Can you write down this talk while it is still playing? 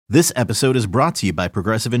This episode is brought to you by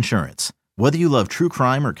Progressive Insurance. Whether you love true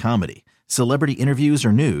crime or comedy, celebrity interviews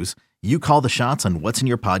or news, you call the shots on what's in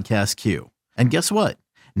your podcast queue. And guess what?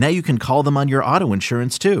 Now you can call them on your auto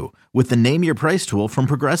insurance too with the Name Your Price tool from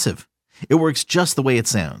Progressive. It works just the way it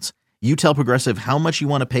sounds. You tell Progressive how much you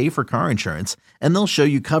want to pay for car insurance, and they'll show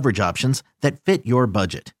you coverage options that fit your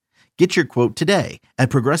budget. Get your quote today at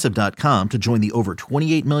Progressive.com to join the over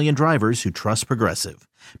 28 million drivers who trust Progressive.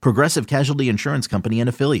 Progressive Casualty Insurance Company and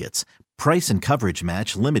Affiliates. Price and coverage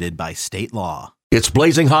match limited by state law. It's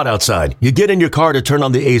blazing hot outside. You get in your car to turn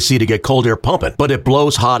on the AC to get cold air pumping, but it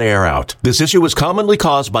blows hot air out. This issue is commonly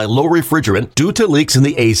caused by low refrigerant due to leaks in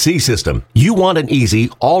the AC system. You want an easy,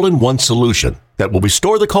 all-in-one solution that will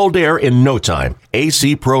restore the cold air in no time.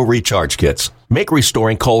 AC Pro Recharge Kits make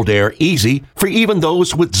restoring cold air easy for even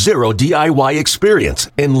those with zero DIY experience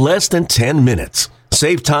in less than 10 minutes.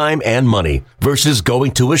 Save time and money versus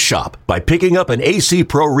going to a shop by picking up an AC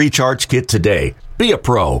Pro Recharge Kit today. Be a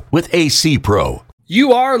pro with AC Pro.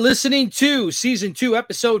 You are listening to Season 2,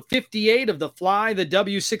 Episode 58 of the Fly the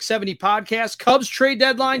W670 podcast. Cubs trade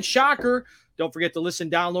deadline shocker. Don't forget to listen,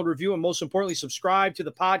 download, review, and most importantly, subscribe to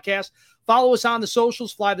the podcast. Follow us on the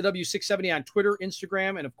socials, Fly the W670 on Twitter,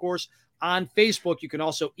 Instagram, and of course, on Facebook. You can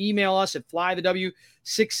also email us at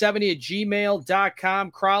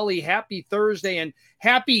flythew670@gmail.com. Crowley, happy Thursday and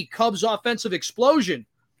happy Cubs offensive explosion.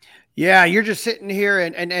 Yeah, you're just sitting here,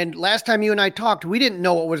 and last time you and I talked, we didn't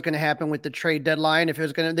know what was going to happen with the trade deadline, if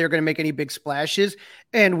they're going to make any big splashes,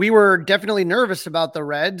 and we were definitely nervous about the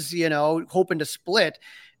Reds, hoping to split.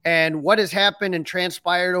 And what has happened and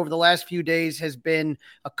transpired over the last few days has been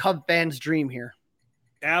a Cub fan's dream here.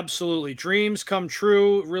 Absolutely. Dreams come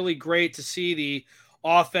true. Really great to see the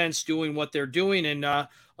offense doing what they're doing. And a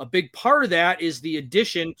big part of that is the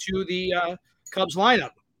addition to the Cubs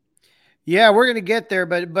lineup. Yeah, we're going to get there,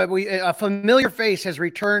 but a familiar face has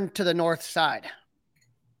returned to the north side.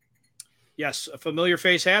 Yes, a familiar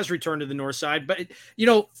face has returned to the north side. But,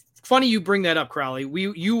 funny you bring that up, Crowley.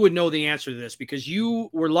 You would know the answer to this because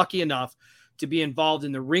you were lucky enough to be involved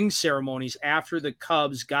in the ring ceremonies after the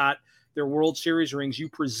Cubs got their World Series rings. You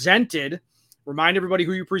presented, remind everybody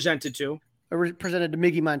who you presented to. I presented to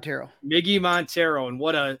Miggy Montero. Miggy Montero, and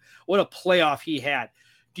what a playoff he had.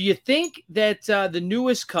 Do you think that the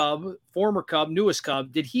newest Cub, newest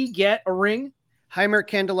Cub, did he get a ring? Heimer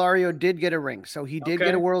Candelario did get a ring, so he did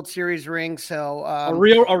get a World Series ring. So a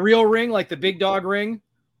real ring, like the big dog ring.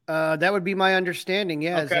 That would be my understanding.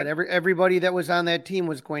 Yeah, is that everybody that was on that team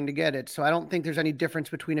was going to get it. So I don't think there's any difference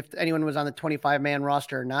between if anyone was on the 25-man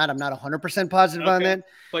roster or not. I'm not 100% positive on that.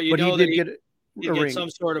 But he did get a ring. Some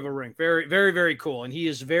sort of a ring. Very, very, very cool. And he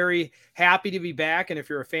is very happy to be back. And if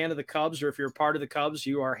you're a fan of the Cubs or if you're a part of the Cubs,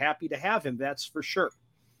 you are happy to have him. That's for sure.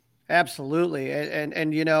 Absolutely.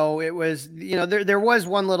 And it was, there was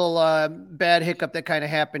one little bad hiccup that kind of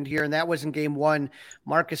happened here, and that was in game one,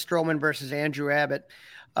 Marcus Stroman versus Andrew Abbott.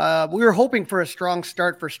 We were hoping for a strong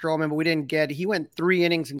start for Stroman, but we didn't get it. He went 3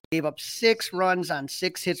 innings and gave up 6 runs on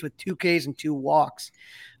 6 hits with 2 Ks and 2 walks.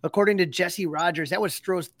 According to Jesse Rogers, that was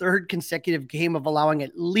Stroh's 3rd consecutive game of allowing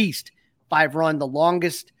at least 5 runs, the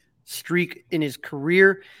longest streak in his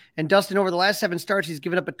career. And Dustin, over the last 7 starts, he's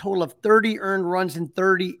given up a total of 30 earned runs in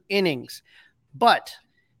 30 innings. But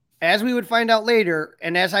as we would find out later,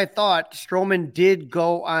 and as I thought, Stroman did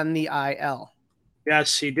go on the IL.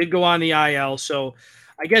 Yes, he did go on the IL. So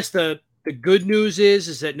I guess the good news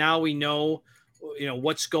is that now we know,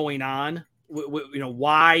 what's going on,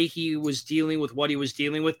 why he was dealing with what he was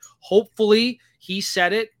dealing with. Hopefully he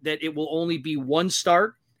said it, that it will only be 1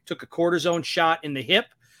 start, took a cortisone shot in the hip.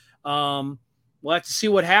 We'll have to see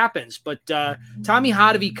what happens. But Tommy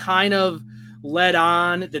Hotovy kind of led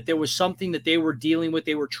on that there was something that they were dealing with.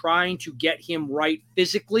 They were trying to get him right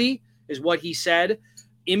physically, is what he said,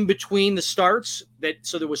 in between the starts.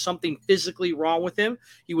 So there was something physically wrong with him.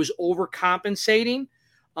 He was overcompensating.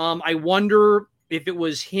 I wonder if it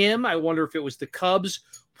was him. I wonder if it was the Cubs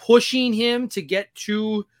pushing him to get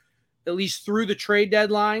to at least through the trade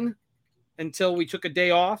deadline until we took a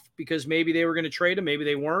day off, because maybe they were going to trade him. Maybe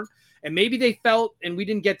they weren't. And maybe they felt, and we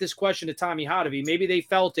didn't get this question to Tommy Hotovy, maybe they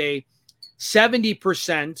felt a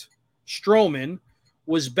 70% Stroman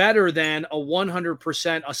was better than a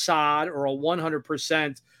 100% Assad or a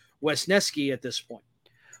 100% Wesneski at this point.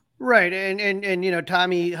 Right. And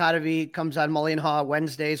Tommy Hotovy comes on Mully and Haw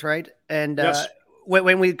Wednesdays, right? And yes.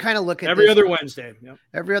 When we kind of look at every other Wednesday, yep.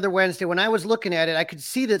 Every other Wednesday, when I was looking at it, I could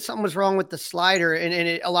see that something was wrong with the slider,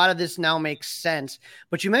 and a lot of this now makes sense.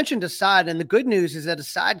 But you mentioned Assad, and the good news is that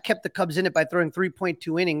Assad kept the Cubs in it by throwing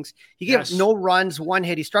 3.2 innings. He gave no runs, 1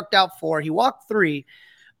 hit. He struck out 4. He walked 3.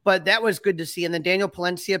 but that was good to see. And then Daniel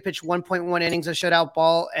Palencia pitched 1.1 innings, a shutout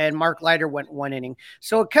ball, and Mark Leiter went 1 inning.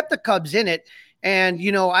 So it kept the Cubs in it. And,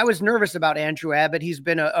 I was nervous about Andrew Abbott. He's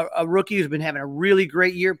been a rookie who's been having a really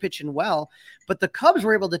great year pitching well. But the Cubs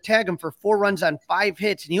were able to tag him for 4 runs on 5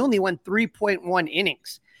 hits, and he only went 3.1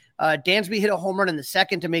 innings. Dansby hit a home run in the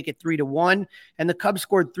second to make it 3-1, and the Cubs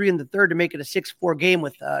scored 3 in the third to make it a 6-4 game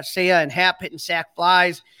with Seiya and Happ hitting sac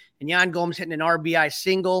flies and Yan Gomes hitting an RBI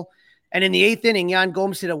single. And in the 8th inning, Yan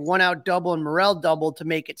Gomes hit a 1-out double and Morel double to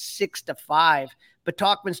make it 6-5. But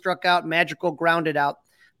Tauchman struck out, Magical grounded out.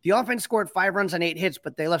 The offense scored 5 runs on 8 hits,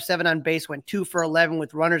 but they left 7 on base, went 2 for 11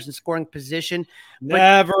 with runners in scoring position.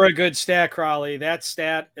 Never a good stat, Crowley. That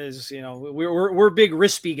stat is, we're big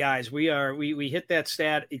Rispy guys. We hit that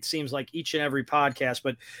stat, it seems like, each and every podcast,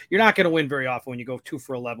 but you're not going to win very often when you go 2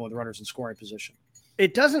 for 11 with runners in scoring position.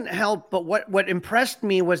 It doesn't help, but what impressed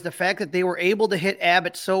me was the fact that they were able to hit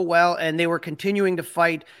Abbott so well, and they were continuing to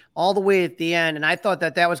fight all the way at the end, and I thought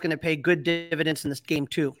that was going to pay good dividends in this game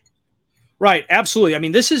too. Right, absolutely. I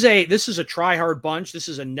mean, this is a try-hard bunch. This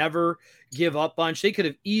is a never-give-up bunch. They could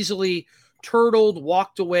have easily turtled,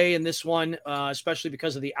 walked away in this one, especially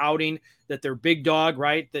because of the outing that their big dog,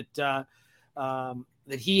 right, that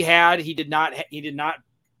he had. He did not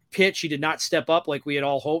pitch. He did not step up like we had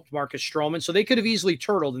all hoped, Marcus Stroman. So they could have easily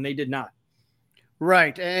turtled, and they did not.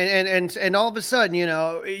 Right, and all of a sudden,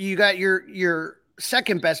 you got your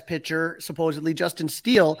second best pitcher, supposedly Justin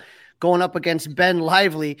Steele, going up against Ben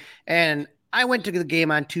Lively. And I went to the game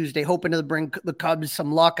on Tuesday hoping to bring the Cubs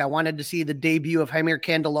some luck. I wanted to see the debut of Jaime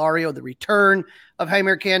Candelario, the return of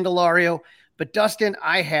Jaime Candelario. But Dustin,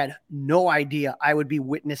 I had no idea I would be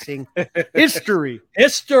witnessing history.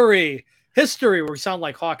 History. We sound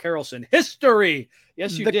like Hawk Harrelson. History.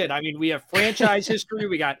 Yes, you did. I mean, we have franchise history.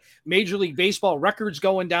 We got Major League Baseball records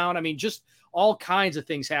going down. I mean, just all kinds of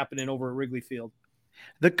things happening over at Wrigley Field.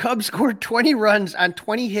 The Cubs scored 20 runs on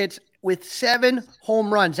 20 hits with 7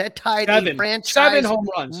 home runs. That tied a franchise 7 home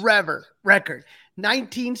runs record.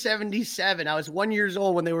 1977. I was 1 year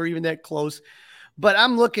old when they were even that close. But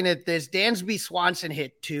I'm looking at this. Dansby Swanson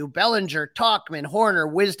hit 2. Bellinger, Tauchman, Horner,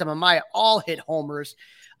 Wisdom, Amaya all hit homers.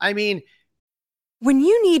 I mean, when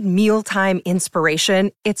you need mealtime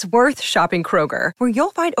inspiration, it's worth shopping Kroger, where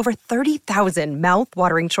you'll find over 30,000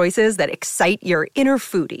 mouth-watering choices that excite your inner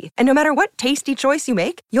foodie. And no matter what tasty choice you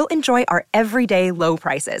make, you'll enjoy our everyday low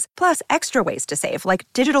prices, plus extra ways to save, like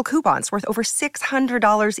digital coupons worth over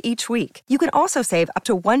 $600 each week. You can also save up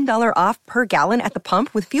to $1 off per gallon at the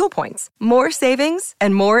pump with fuel points. More savings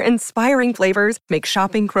and more inspiring flavors make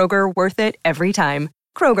shopping Kroger worth it every time.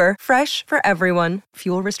 Kroger, fresh for everyone.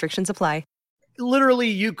 Fuel restrictions apply. Literally,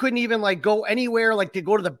 you couldn't even go anywhere, to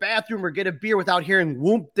go to the bathroom or get a beer without hearing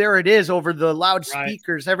whoop, there it is over the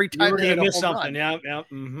loudspeakers every time they miss something. Yeah.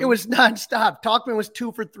 Mm-hmm. It was nonstop. Talkman was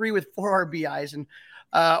 2 for 3 with 4 RBIs, and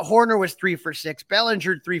Horner was 3 for 6.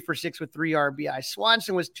 Bellinger 3 for 6 with 3 RBIs.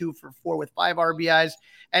 Swanson was 2 for 4 with 5 RBIs.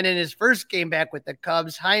 And in his first game back with the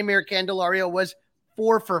Cubs, Jaime Candelario was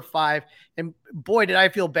 4 for 5. And boy, did I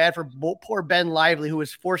feel bad for poor Ben Lively, who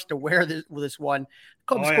was forced to wear this one.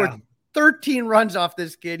 Cubs scored 13 runs off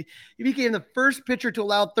this kid. He became the first pitcher to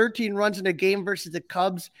allow 13 runs in a game versus the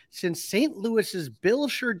Cubs since St. Louis's Bill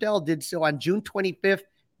Sherdell did so on June 25th,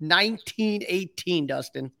 1918,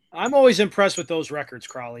 Dustin. I'm always impressed with those records,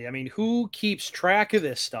 Crowley. I mean, who keeps track of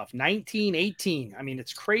this stuff? 1918. I mean,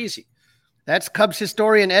 it's crazy. That's Cubs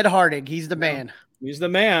historian Ed Hardig. He's the man. He's the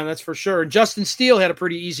man, that's for sure. Justin Steele had a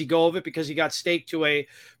pretty easy go of it because he got staked to a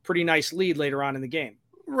pretty nice lead later on in the game.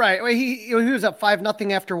 Right. Well, he was up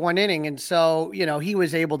 5-0 after 1 inning. And so, he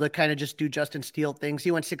was able to kind of just do Justin Steele things.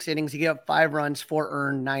 He went 6 innings. He gave up 5 runs, 4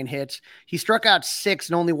 earned, 9 hits. He struck out 6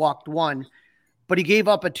 and only walked 1, but he gave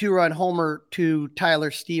up a 2-run homer to Tyler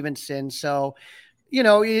Stevenson. So,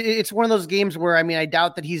 it's one of those games where, I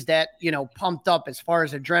doubt that he's that, pumped up as far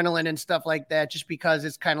as adrenaline and stuff like that, just because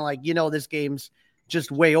it's kind of like, this game's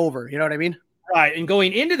just way over. You know what I mean? Right. And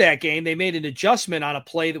going into that game, they made an adjustment on a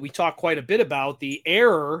play that we talked quite a bit about, the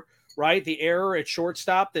error, right? The error at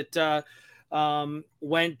shortstop that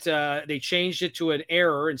they changed it to an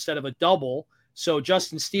error instead of a double. So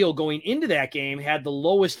Justin Steele going into that game had the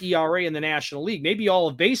lowest ERA in the National League, maybe all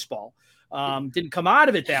of baseball. Didn't come out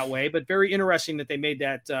of it that way, but very interesting that they made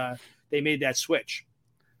that switch.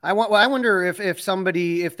 I wonder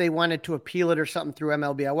if they wanted to appeal it or something through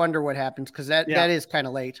MLB. I wonder what happens, because that is kind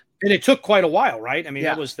of late. And it took quite a while, right? I mean,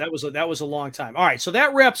 that was a long time. All right, so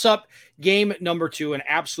that wraps up game number 2, an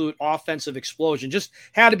absolute offensive explosion. Just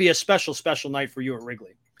had to be a special night for you at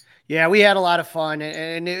Wrigley. Yeah, we had a lot of fun,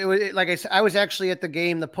 and it was like I said, I was actually at the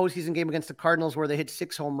postseason game against the Cardinals, where they hit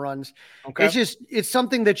 6 home runs. Okay. It's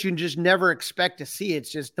something that you just never expect to see. It's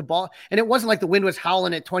just the ball, and it wasn't like the wind was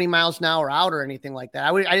howling at 20 miles an hour out or anything like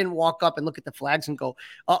that. I didn't walk up and look at the flags and go,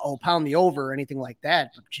 pound the over or anything like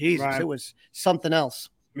that. But Jesus, right. It was something else.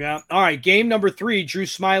 Yeah. All right. Game number 3, Drew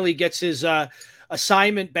Smyly gets his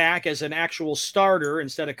assignment back as an actual starter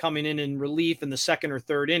instead of coming in relief in the second or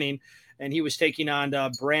third inning. And he was taking on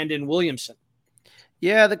Brandon Williamson.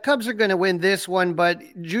 Yeah, the Cubs are going to win this one, but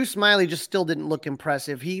Drew Smyly just still didn't look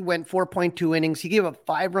impressive. He went 4.2 innings. He gave up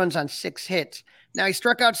 5 runs on 6 hits. Now, he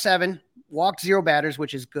struck out 7, walked 0 batters,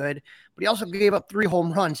 which is good, but he also gave up 3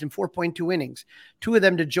 home runs in 4.2 innings. 2 of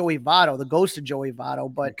them to Joey Votto, the ghost of Joey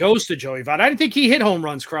Votto. But ghost of Joey Votto. I didn't think he hit home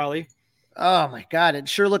runs, Crowley. Oh, my God. It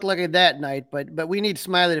sure looked like it that night, but we need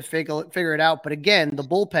Smyly to figure it out. But again, the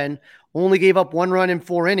bullpen only gave up 1 run in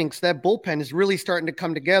 4 innings. That bullpen is really starting to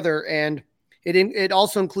come together, and it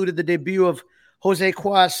also included the debut of Jose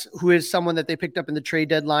Cuas, who is someone that they picked up in the trade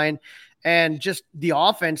deadline, and just the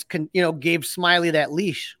offense gave Smyly that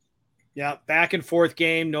leash. Yeah, back and forth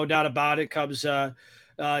game, no doubt about it. Cubs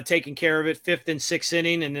taking care of it, 5th and 6th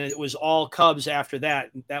inning, and it was all Cubs after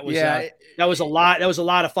that. That was a lot. That was a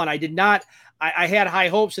lot of fun. I had high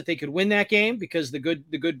hopes that they could win that game because the good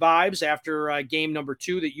vibes after game number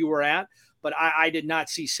 2 that you were at. But I did not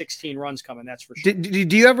see 16 runs coming. That's for sure.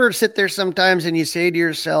 Do you ever sit there sometimes and you say to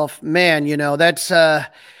yourself, man, that's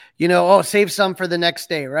save some for the next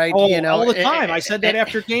day, right? Oh, all the time. I said that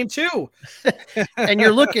after game 2. And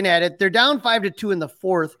you're looking at it. They're down 5-2 in the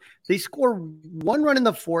 4th. They score 1 run in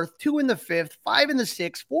the 4th, 2 in the 5th, 5 in the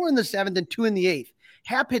 6th, 4 in the 7th, and 2 in the 8th.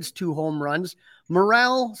 Happ hits 2 home runs.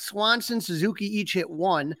 Morel, Swanson, Suzuki each hit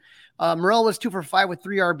 1. Morel was 2 for 5 with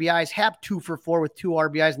 3 RBIs. Happ 2 for 4 with 2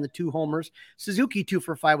 RBIs and the 2 homers. Suzuki 2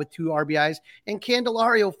 for 5 with 2 RBIs. And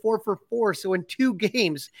Candelario 4 for 4. So in 2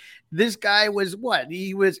 games, this guy was what?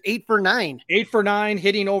 He was 8 for 9. 8 for 9,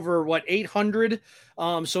 hitting over 800.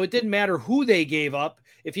 So it didn't matter who they gave up.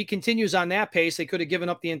 If he continues on that pace, they could have given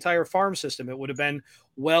up the entire farm system. It would have been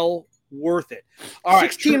well worth it. All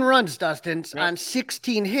 16 runs, Dustin, on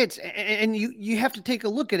 16 hits. And you have to take a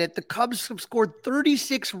look at it. The Cubs have scored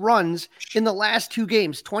 36 runs in the last 2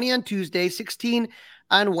 games, 20 on Tuesday, 16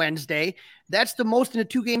 on Wednesday. That's the most in a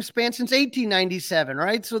 2-game span since 1897,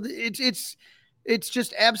 right? So it's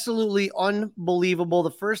just absolutely unbelievable.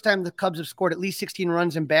 The first time the Cubs have scored at least 16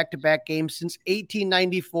 runs in back-to-back games since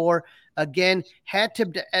 1894. Again,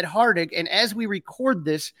 hat-tipped at Hardig. And as we record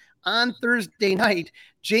this on Thursday night,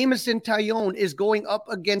 Jameson Taillon is going up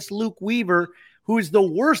against Luke Weaver, who is the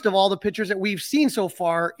worst of all the pitchers that we've seen so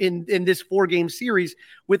far in this 4-game series,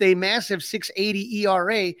 with a massive 6.80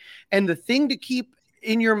 ERA. And the thing to keep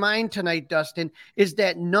in your mind tonight, Dustin, is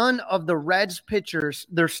that none of the Reds pitchers,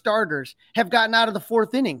 their starters, have gotten out of the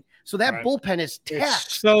 4th inning. So that bullpen is taxed.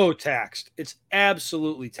 It's so taxed. It's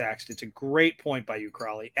absolutely taxed. It's a great point by you,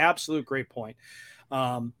 Crowley. Absolute great point.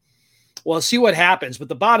 Well, see what happens. But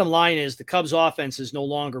the bottom line is the Cubs offense is no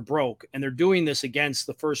longer broke, and they're doing this against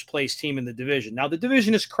the first place team in the division. Now, the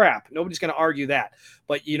division is crap. Nobody's going to argue that.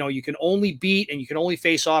 But, you can only beat and you can only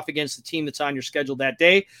face off against the team that's on your schedule that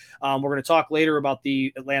day. We're going to talk later about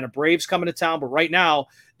the Atlanta Braves coming to town. But right now,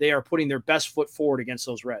 they are putting their best foot forward against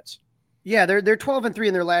those Reds. Yeah, they're 12-3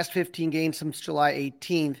 in their last 15 games since July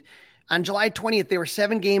 18th. On July 20th, they were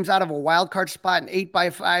 7 games out of a wild card spot and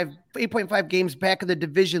 8.5 games back of the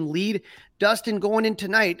division lead. Dustin, going in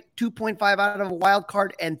tonight, 2.5 out of a wild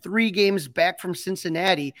card and 3 games back from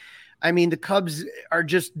Cincinnati. I mean, the Cubs are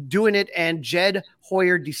just doing it, and Jed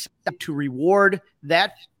Hoyer decided to reward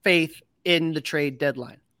that faith in the trade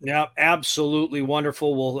deadline. Yeah, absolutely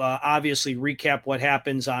wonderful. We'll obviously recap what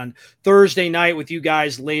happens on Thursday night with you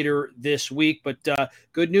guys later this week. But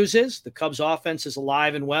good news is the Cubs offense is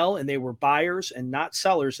alive and well, and they were buyers and not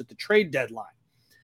sellers at the trade deadline.